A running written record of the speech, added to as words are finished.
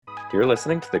You're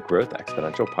listening to the Growth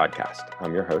Exponential podcast.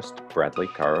 I'm your host, Bradley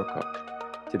Caro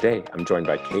Cook. Today, I'm joined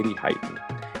by Katie Heighton.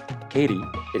 Katie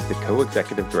is the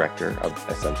co-executive director of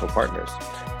Essential Partners,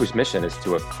 whose mission is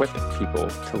to equip people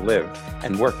to live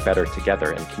and work better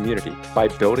together in community by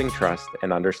building trust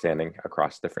and understanding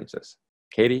across differences.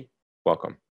 Katie,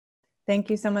 welcome. Thank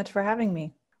you so much for having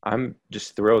me. I'm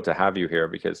just thrilled to have you here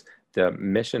because the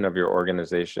mission of your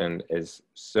organization is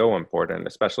so important,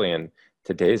 especially in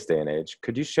today's day and age.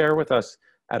 Could you share with us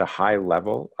at a high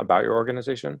level about your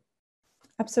organization?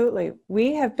 Absolutely.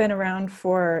 We have been around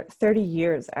for 30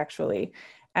 years, actually,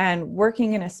 and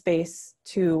working in a space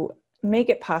to make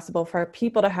it possible for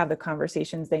people to have the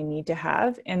conversations they need to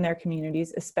have in their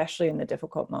communities, especially in the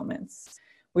difficult moments.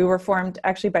 We were formed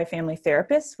actually by family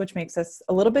therapists, which makes us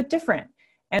a little bit different.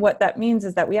 And what that means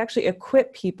is that we actually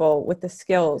equip people with the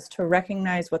skills to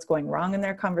recognize what's going wrong in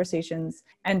their conversations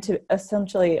and to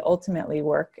essentially ultimately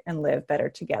work and live better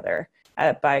together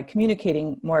by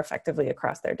communicating more effectively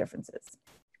across their differences.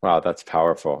 Wow, that's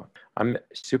powerful. I'm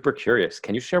super curious.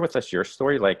 Can you share with us your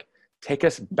story? Like, take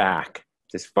us back,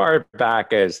 as far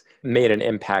back as made an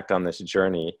impact on this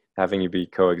journey, having you be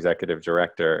co-executive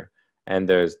director, and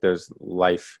those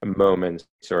life moments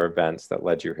or events that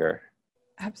led you here.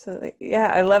 Absolutely.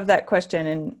 Yeah, I love that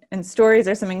question. And stories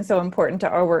are something so important to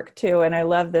our work too. And I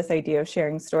love this idea of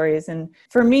sharing stories. And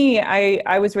for me,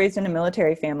 I was raised in a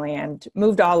military family and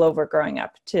moved all over growing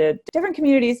up to different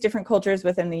communities, different cultures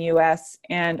within the US,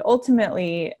 and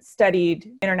ultimately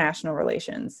studied international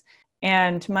relations.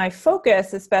 And my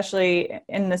focus, especially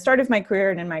in the start of my career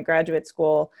and in my graduate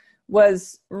school,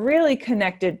 was really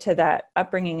connected to that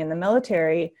upbringing in the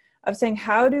military of saying,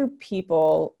 how do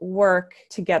people work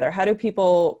together? How do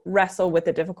people wrestle with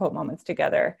the difficult moments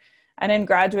together? And in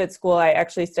graduate school, I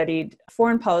actually studied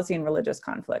foreign policy and religious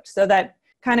conflict. So that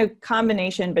kind of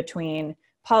combination between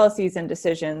policies and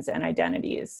decisions and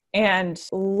identities. And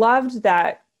loved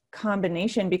that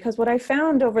combination because what I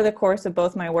found over the course of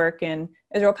both my work in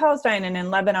Israel, Palestine, and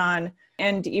in Lebanon,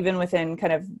 and even within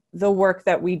kind of the work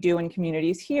that we do in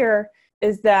communities here,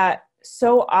 is that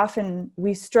so often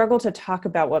we struggle to talk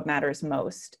about what matters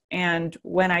most. And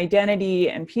when identity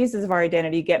and pieces of our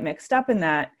identity get mixed up in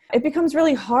that, it becomes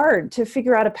really hard to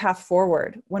figure out a path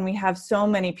forward when we have so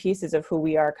many pieces of who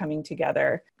we are coming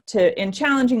together in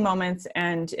challenging moments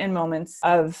and in moments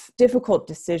of difficult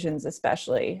decisions,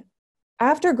 especially.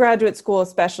 After graduate school,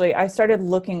 especially, I started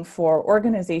looking for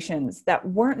organizations that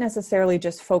weren't necessarily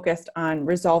just focused on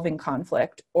resolving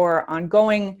conflict or on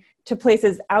going to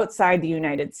places outside the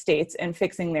United States and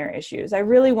fixing their issues. I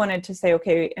really wanted to say,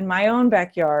 okay, in my own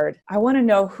backyard, I want to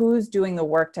know who's doing the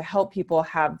work to help people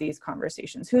have these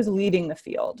conversations, who's leading the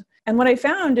field. And what I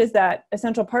found is that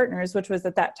Essential Partners, which was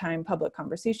at that time Public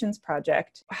Conversations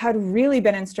Project, had really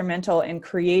been instrumental in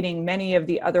creating many of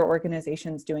the other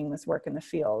organizations doing this work in the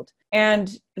field.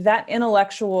 And that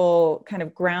intellectual kind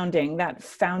of grounding, that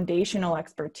foundational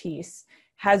expertise,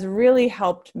 has really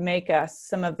helped make us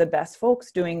some of the best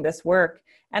folks doing this work.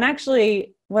 And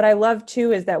actually, what I love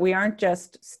too is that we aren't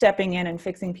just stepping in and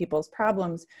fixing people's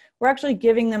problems. We're actually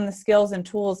giving them the skills and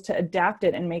tools to adapt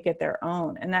it and make it their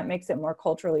own. And that makes it more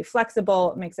culturally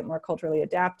flexible, it makes it more culturally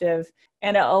adaptive,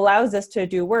 and it allows us to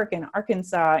do work in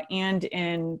Arkansas and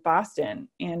in Boston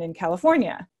and in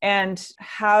California and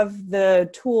have the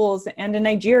tools, and in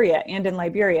Nigeria and in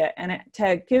Liberia, and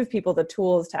to give people the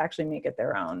tools to actually make it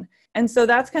their own. And so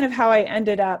that's kind of how I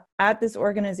ended up at this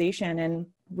organization and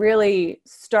really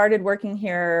started working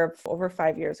here over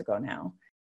 5 years ago now.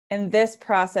 And this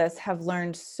process have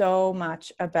learned so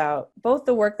much about both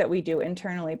the work that we do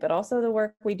internally, but also the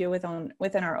work we do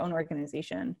within our own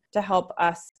organization to help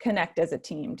us connect as a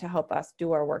team, to help us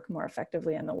do our work more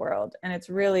effectively in the world. And it's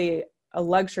really a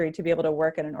luxury to be able to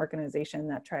work at an organization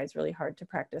that tries really hard to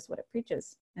practice what it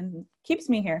preaches and keeps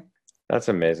me here. That's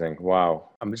amazing. Wow.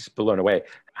 I'm just blown away.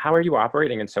 How are you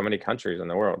operating in so many countries in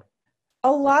the world?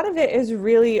 A lot of it is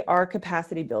really our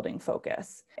capacity building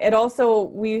focus.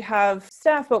 We have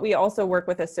staff, but we also work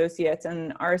with associates,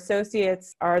 and our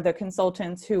associates are the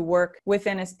consultants who work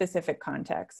within a specific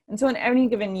context. And so in any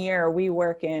given year, we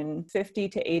work in 50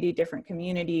 to 80 different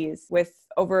communities with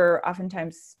over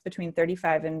oftentimes between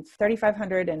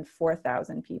 3,500 and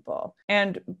 4,000 people.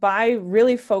 And by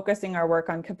really focusing our work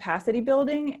on capacity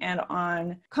building and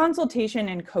on consultation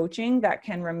and coaching that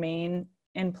can remain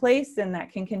in place and that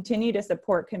can continue to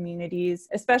support communities,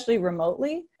 especially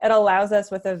remotely, it allows us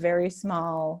with a very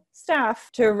small staff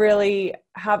to really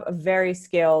have a very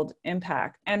scaled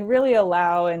impact and really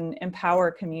allow and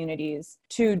empower communities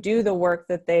to do the work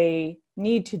that they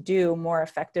need to do more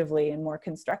effectively and more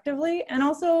constructively and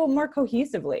also more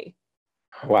cohesively.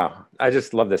 Wow. I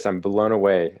just love this. I'm blown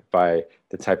away by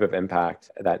the type of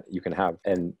impact that you can have.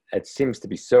 And it seems to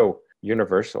be so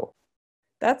universal.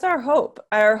 That's our hope.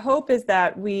 Our hope is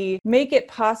that we make it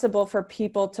possible for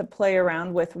people to play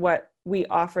around with what we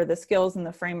offer, the skills and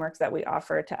the frameworks that we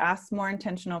offer, to ask more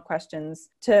intentional questions,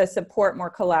 to support more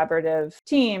collaborative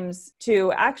teams,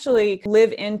 to actually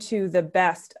live into the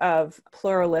best of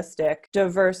pluralistic,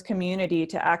 diverse community,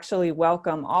 to actually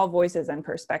welcome all voices and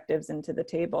perspectives into the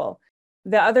table.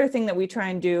 The other thing that we try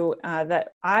and do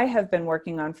that I have been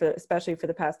working on, especially for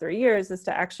the past 3 years, is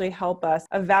to actually help us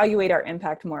evaluate our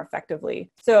impact more effectively.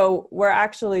 So we're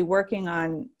actually working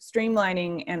on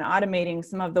streamlining and automating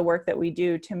some of the work that we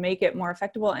do to make it more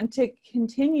effective and to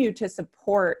continue to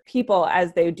support people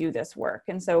as they do this work.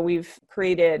 And so we've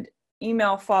created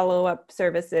email follow-up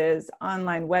services,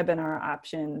 online webinar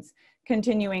options,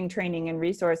 continuing training and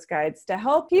resource guides to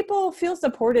help people feel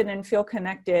supported and feel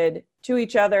connected to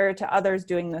each other, to others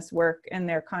doing this work in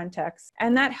their context.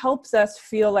 And that helps us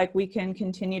feel like we can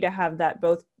continue to have that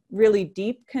both really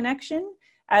deep connection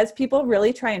as people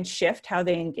really try and shift how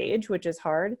they engage, which is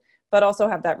hard, but also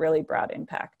have that really broad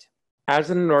impact. As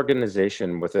an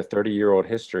organization with a 30-year-old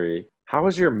history, how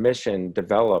has your mission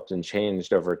developed and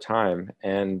changed over time?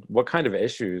 And what kind of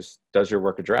issues does your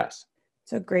work address?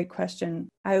 It's a great question.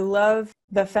 I love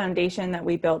the foundation that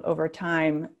we built over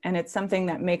time, and it's something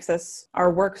that makes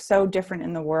our work so different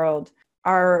in the world.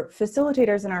 Our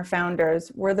facilitators and our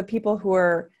founders were the people who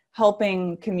are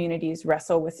helping communities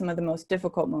wrestle with some of the most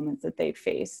difficult moments that they've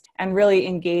faced and really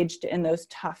engaged in those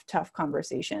tough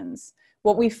conversations.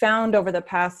 What we found over the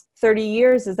past 30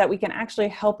 years is that we can actually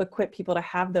help equip people to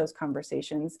have those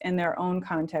conversations in their own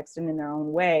context and in their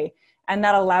own way. And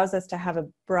that allows us to have a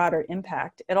broader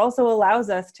impact. It also allows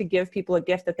us to give people a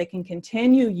gift that they can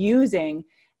continue using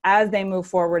as they move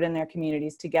forward in their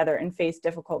communities together and face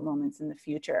difficult moments in the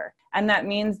future. And that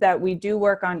means that we do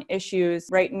work on issues.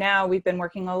 Right now, we've been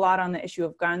working a lot on the issue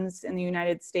of guns in the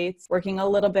United States, working a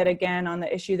little bit again on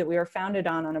the issue that we were founded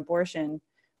on abortion.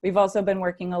 We've also been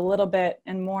working a little bit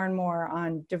and more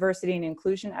on diversity and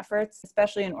inclusion efforts,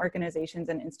 especially in organizations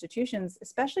and institutions,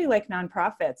 especially like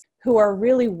nonprofits, who are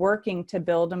really working to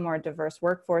build a more diverse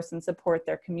workforce and support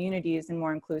their communities in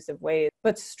more inclusive ways,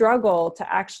 but struggle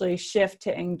to actually shift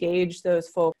to engage those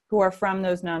folks who are from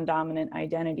those non-dominant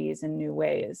identities in new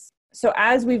ways. So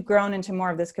as we've grown into more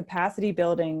of this capacity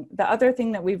building, the other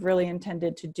thing that we've really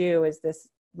intended to do is this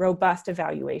robust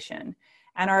evaluation.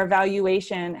 And our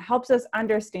evaluation helps us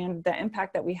understand the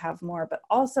impact that we have more, but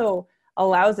also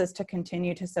allows us to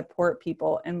continue to support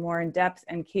people in more in-depth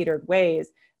and catered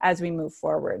ways as we move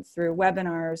forward through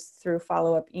webinars, through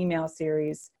follow-up email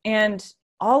series. And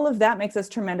all of that makes us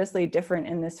tremendously different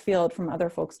in this field from other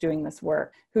folks doing this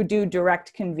work, who do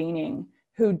direct convening,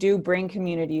 who do bring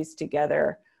communities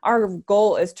together. Our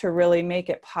goal is to really make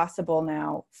it possible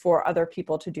now for other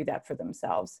people to do that for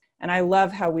themselves. And I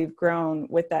love how we've grown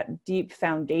with that deep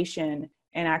foundation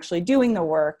and actually doing the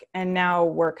work. And now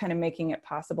we're kind of making it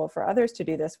possible for others to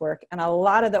do this work. And a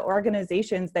lot of the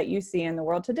organizations that you see in the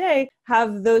world today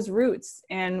have those roots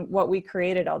in what we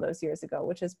created all those years ago,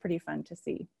 which is pretty fun to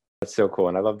see. That's so cool.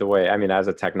 And I love the way, as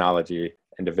a technology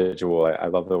individual, I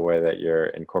love the way that you're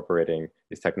incorporating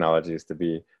these technologies to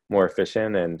be more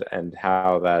efficient and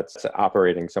how that's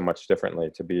operating so much differently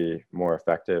to be more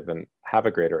effective and have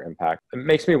a greater impact. It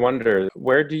makes me wonder,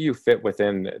 where do you fit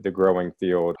within the growing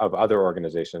field of other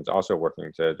organizations also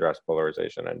working to address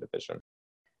polarization and division?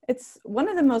 It's one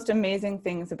of the most amazing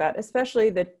things about, especially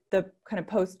the kind of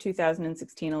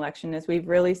post-2016 election, is we've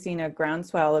really seen a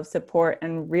groundswell of support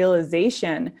and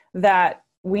realization that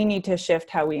we need to shift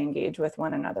how we engage with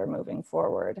one another moving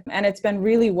forward. And it's been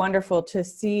really wonderful to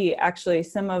see actually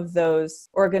some of those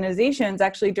organizations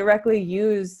actually directly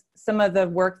use some of the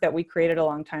work that we created a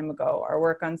long time ago, our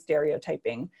work on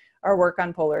stereotyping, our work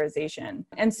on polarization.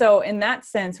 And so in that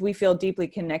sense, we feel deeply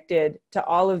connected to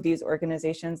all of these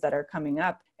organizations that are coming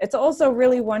up. It's also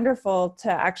really wonderful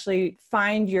to actually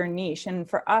find your niche. And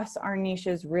for us, our niche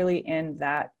is really in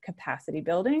that capacity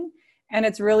building. And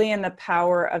it's really in the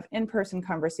power of in-person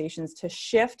conversations to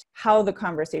shift how the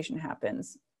conversation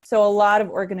happens. So a lot of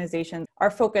organizations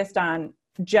are focused on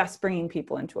just bringing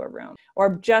people into a room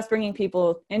or just bringing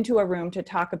people into a room to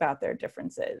talk about their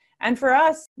differences. And for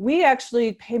us, we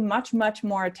actually pay much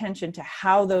more attention to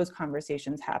how those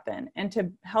conversations happen and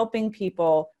to helping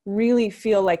people really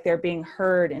feel like they're being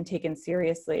heard and taken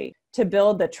seriously to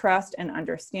build the trust and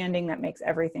understanding that makes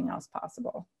everything else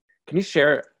possible. Can you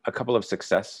share a couple of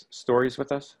success stories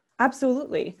with us?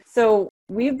 Absolutely. So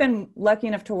we've been lucky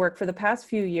enough to work for the past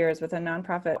few years with a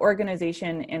nonprofit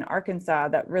organization in Arkansas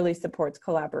that really supports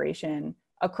collaboration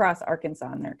across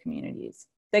Arkansas and their communities.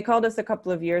 They called us a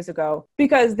couple of years ago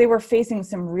because they were facing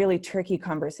some really tricky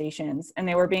conversations and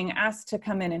they were being asked to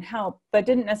come in and help, but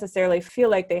didn't necessarily feel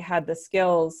like they had the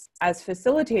skills as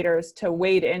facilitators to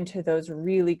wade into those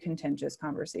really contentious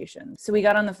conversations. So we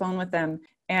got on the phone with them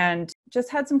and just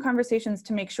had some conversations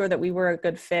to make sure that we were a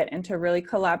good fit and to really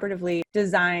collaboratively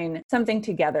design something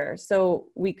together. So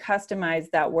we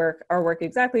customized our work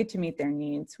exactly to meet their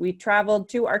needs. We traveled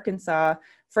to Arkansas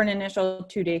for an initial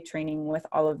 2-day training with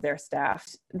all of their staff,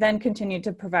 then continued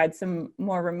to provide some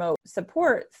more remote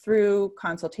support through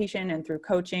consultation and through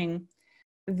coaching.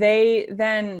 They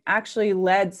then actually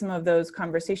led some of those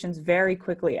conversations very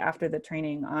quickly after the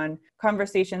training, on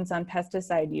conversations on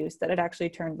pesticide use that had actually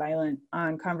turned violent,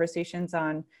 on conversations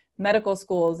on medical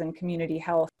schools and community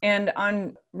health, and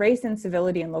on race and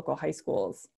civility in local high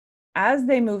schools. As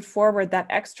they moved forward, that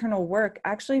external work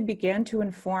actually began to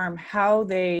inform how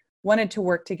they wanted to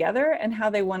work together and how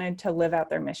they wanted to live out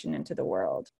their mission into the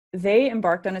world. They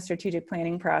embarked on a strategic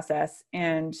planning process.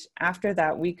 And after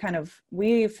that,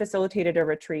 we facilitated a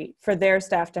retreat for their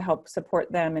staff to help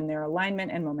support them in their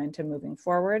alignment and momentum moving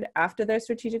forward after their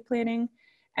strategic planning.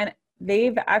 And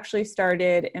they've actually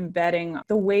started embedding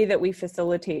the way that we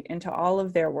facilitate into all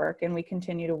of their work. And we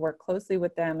continue to work closely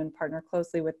with them and partner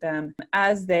closely with them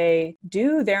as they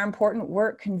do their important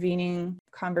work, convening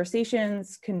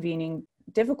conversations, convening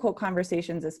difficult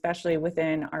conversations, especially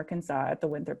within Arkansas at the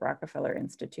Winthrop Rockefeller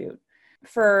Institute.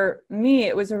 For me,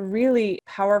 it was a really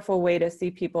powerful way to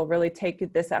see people really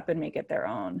take this up and make it their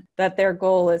own, that their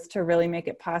goal is to really make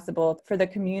it possible for the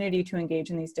community to engage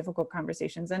in these difficult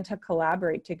conversations and to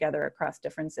collaborate together across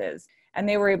differences. And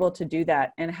they were able to do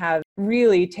that and have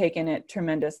really taken it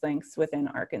tremendous lengths within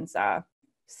Arkansas.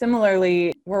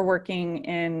 Similarly, we're working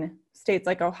in states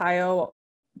like Ohio.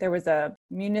 There was a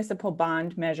municipal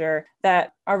bond measure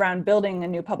that around building a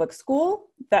new public school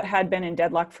that had been in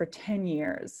deadlock for 10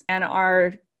 years. And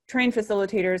our trained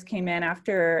facilitators came in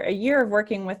after a year of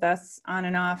working with us on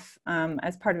and off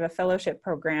as part of a fellowship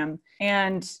program.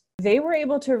 And they were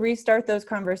able to restart those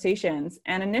conversations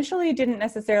and initially didn't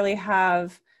necessarily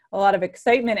have a lot of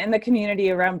excitement in the community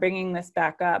around bringing this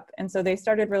back up. And so they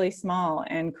started really small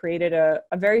and created a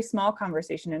very small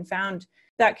conversation and found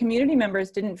that community members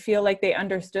didn't feel like they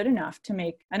understood enough to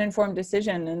make an informed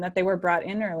decision and that they were brought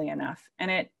in early enough.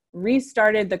 And it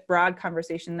restarted the broad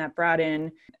conversation that brought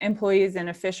in employees and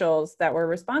officials that were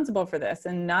responsible for this.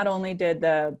 And not only did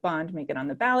the bond make it on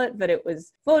the ballot, but it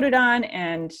was voted on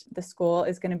and the school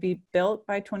is going to be built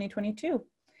by 2022.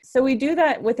 So we do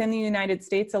that within the United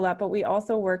States a lot, but we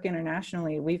also work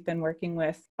internationally. We've been working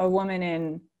with a woman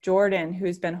in Jordan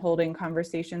who's been holding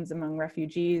conversations among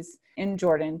refugees in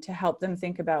Jordan to help them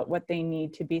think about what they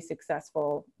need to be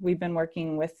successful. We've been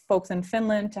working with folks in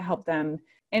Finland to help them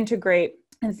integrate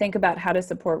and think about how to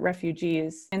support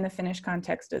refugees in the Finnish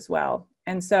context as well.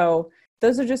 And so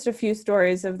those are just a few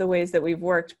stories of the ways that we've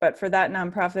worked. But for that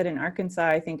nonprofit in Arkansas,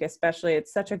 I think especially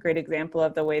it's such a great example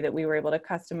of the way that we were able to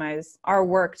customize our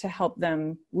work to help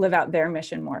them live out their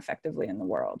mission more effectively in the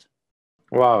world.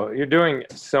 Wow, you're doing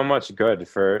so much good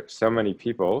for so many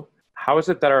people. How is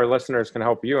it that our listeners can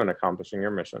help you in accomplishing your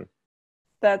mission?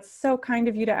 That's so kind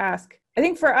of you to ask. I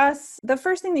think for us, the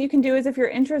first thing that you can do is if you're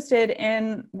interested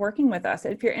in working with us,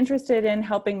 if you're interested in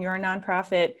helping your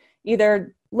nonprofit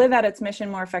either live out its mission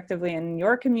more effectively in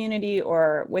your community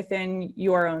or within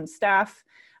your own staff,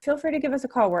 feel free to give us a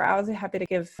call. We're always happy to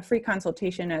give a free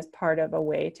consultation as part of a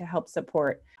way to help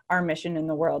support our mission in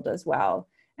the world as well.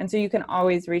 And so you can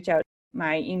always reach out.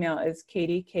 My email is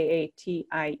Katie,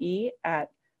 Katie, at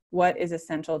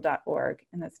whatisessential.org.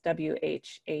 And that's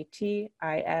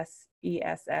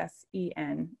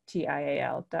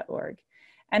WHATISESSENTIAL.org.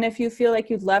 And if you feel like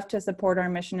you'd love to support our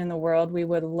mission in the world, we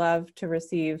would love to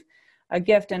receive a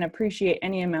gift and appreciate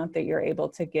any amount that you're able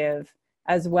to give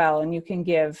as well. And you can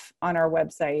give on our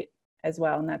website as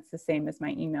well. And that's the same as my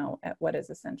email at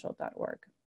whatisessential.org.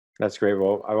 That's great.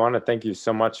 Well, I want to thank you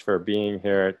so much for being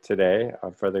here today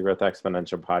for the Growth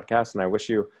Exponential podcast. And I wish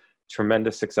you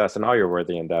tremendous success in all your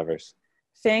worthy endeavors.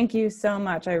 Thank you so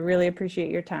much. I really appreciate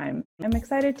your time. I'm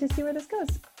excited to see where this goes.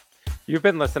 You've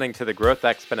been listening to the Growth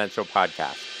Exponential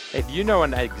podcast. If you know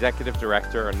an executive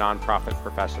director or nonprofit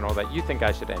professional that you think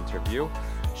I should interview,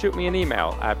 shoot me an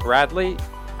email at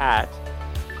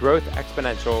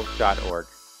bradley@growthexponential.org.